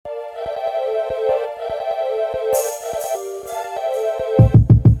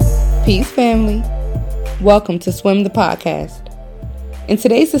Peace, family. Welcome to SWYM The Podcast. In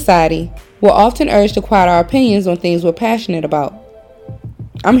today's society, we're often urged to quiet our opinions on things we're passionate about.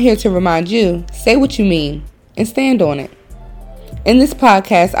 I'm here to remind you, say what you mean, and stand on it. In this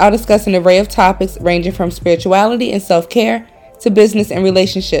podcast, I'll discuss an array of topics ranging from spirituality and self-care to business and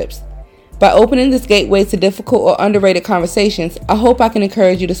relationships. By opening this gateway to difficult or underrated conversations, I hope I can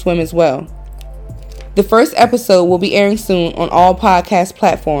encourage you to swim as well. The first episode will be airing soon on all podcast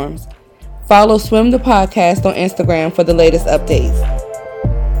platforms. Follow SWYM The Podcast on Instagram for the latest updates.